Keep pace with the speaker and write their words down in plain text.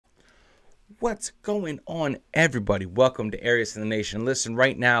What's going on, everybody? Welcome to Arias in the Nation. Listen,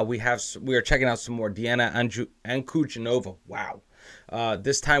 right now we are checking out some more Diana ANKUDINOVA. Wow.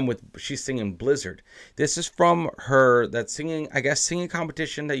 This time she's singing Blizzard. This is from her singing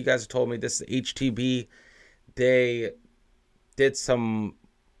competition that you guys have told me. This is HTB. They did some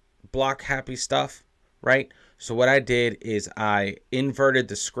block happy stuff, right? So what I did is I inverted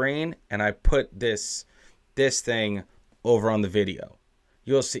the screen and I put this thing over on the video.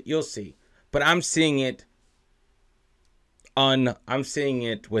 You'll see. But I'm seeing it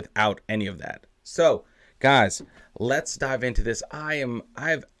without any of that. So, guys, let's dive into this. I'm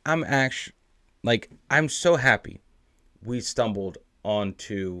so happy we stumbled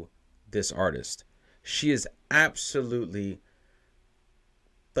onto this artist. She is absolutely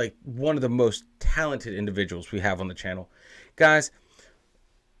like one of the most talented individuals we have on the channel. Guys,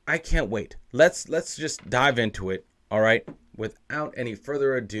 I can't wait. Let's just dive into it, all right? Without any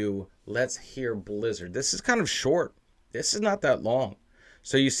further ado, let's hear Blizzard. This is kind of short. This is not that long.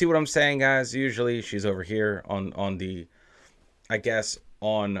 So you see what I'm saying, guys? Usually she's over here on the, I guess,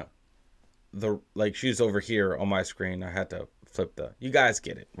 on the, like, she's over here on my screen. I had to flip you guys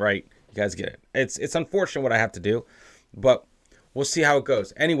get it, right? You guys get it. It's unfortunate what I have to do, but we'll see how it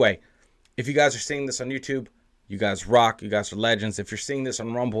goes. Anyway, if you guys are seeing this on YouTube, you guys rock. You guys are legends. If you're seeing this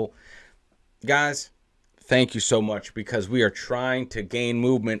on Rumble, guys, thank you so much, because we are trying to gain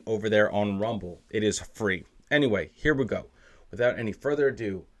movement over there on Rumble. It is free. Anyway, here we go. Without any further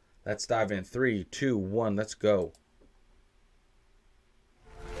ado, let's dive in. 3, 2, 1, let's go.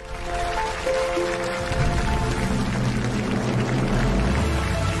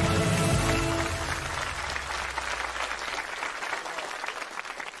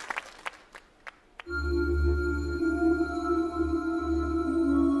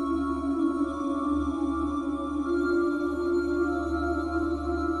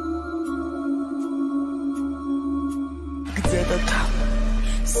 Где-то там,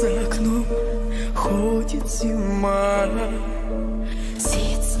 за окном, ходит зима.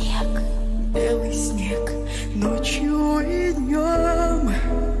 Сеет снег, белый снег, ночью и днем.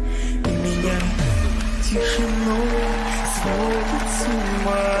 И меня тишиной сводит с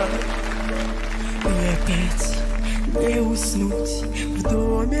ума. И опять не уснуть в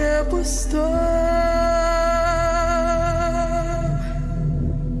доме пустом.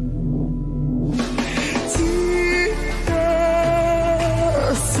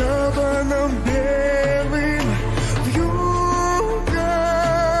 Саваном белым вьюга,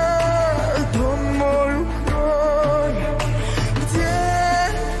 дом мой укрой.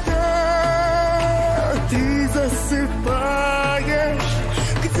 Где-то ты засыпаешь,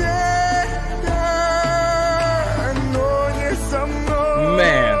 где-то, но не со мной.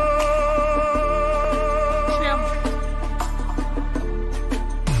 Man.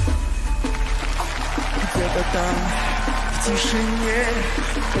 Где-то там в тишине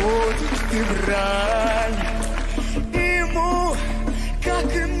ходит февраль. Ему, как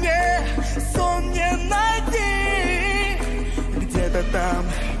и мне, сон не найти. Где-то там,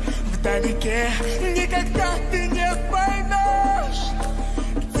 вдалеке, никогда ты не поймешь.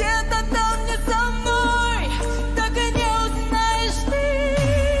 Где-то там не со мной, так и не узнаешь ты.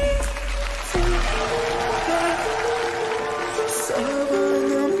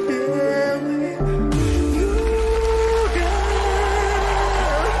 Саваном белым вьюга,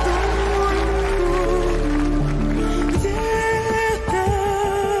 где-то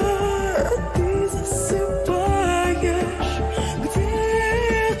ты засыпаешь,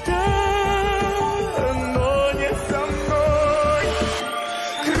 где-то, но не со мной.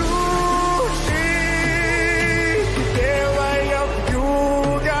 Кружит белая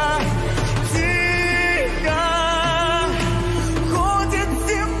вьюга, тихо ходит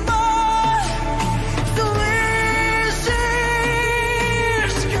зима. Слышишь,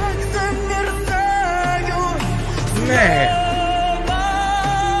 как замерзают Man.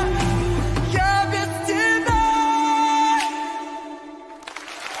 снова я без тебя.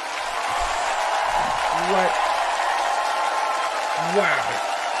 What? Wow.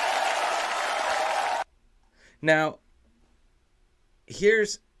 Now,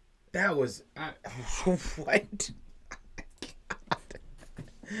 what?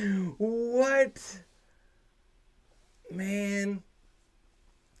 What? Man.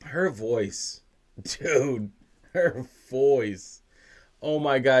 Her voice. Dude. Her voice. Oh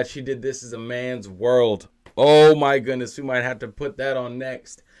my God. She did This Is a Man's World. Oh my goodness. We might have to put that on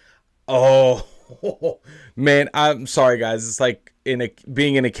next. Oh. Man, I'm sorry, guys. It's like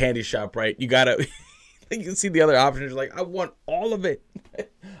being in a candy shop, right? You gotta, you can see the other options. You're like, I want all of it.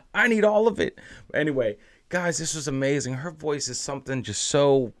 I need all of it. Anyway, guys, this was amazing. Her voice is something just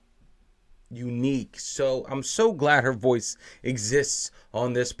so unique. So I'm so glad her voice exists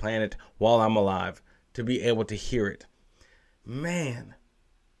on this planet while I'm alive to be able to hear it. Man,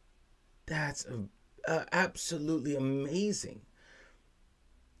 that's absolutely amazing.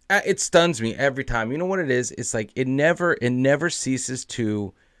 It stuns me every time. You know what it is? It's like it never ceases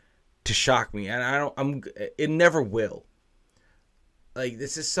to shock me, and it never will. Like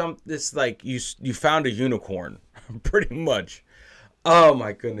this like you found a unicorn, pretty much. Oh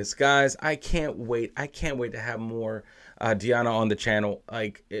my goodness, guys! I can't wait. I can't wait to have more Deanna on the channel.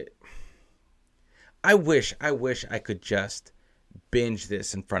 Like it, I wish I could just binge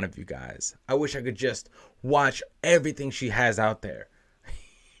this in front of you guys. I wish I could just watch everything she has out there.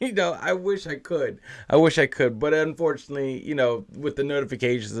 You know, I wish I could. I wish I could, but unfortunately, you know, with the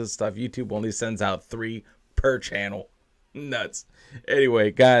notifications and stuff, YouTube only sends out 3 per channel. Nuts. Anyway,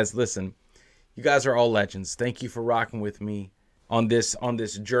 guys, listen. You guys are all legends. Thank you for rocking with me on this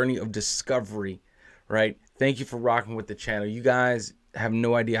journey of discovery, right? Thank you for rocking with the channel. You guys have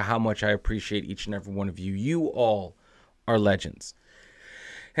no idea how much I appreciate each and every one of you. You all are legends.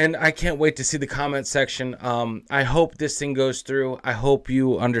 And I can't wait to see the comment section. I hope this thing goes through. I hope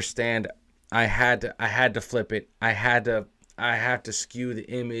you understand. I had to flip it. I had to skew the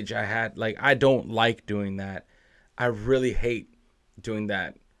image. I don't like doing that. I really hate doing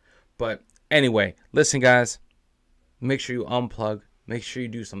that. But anyway, listen, guys. Make sure you unplug. Make sure you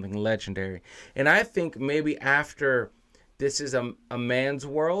do something legendary. And I think maybe after this is a man's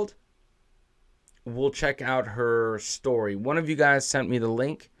world, we'll check out her story. One of you guys sent me the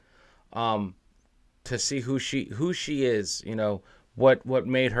link to see who she is, you know, what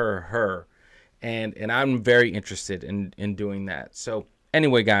made her her. And I'm very interested in doing that. So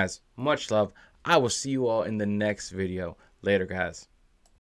anyway, guys, much love. I will see you all in the next video. Later, guys.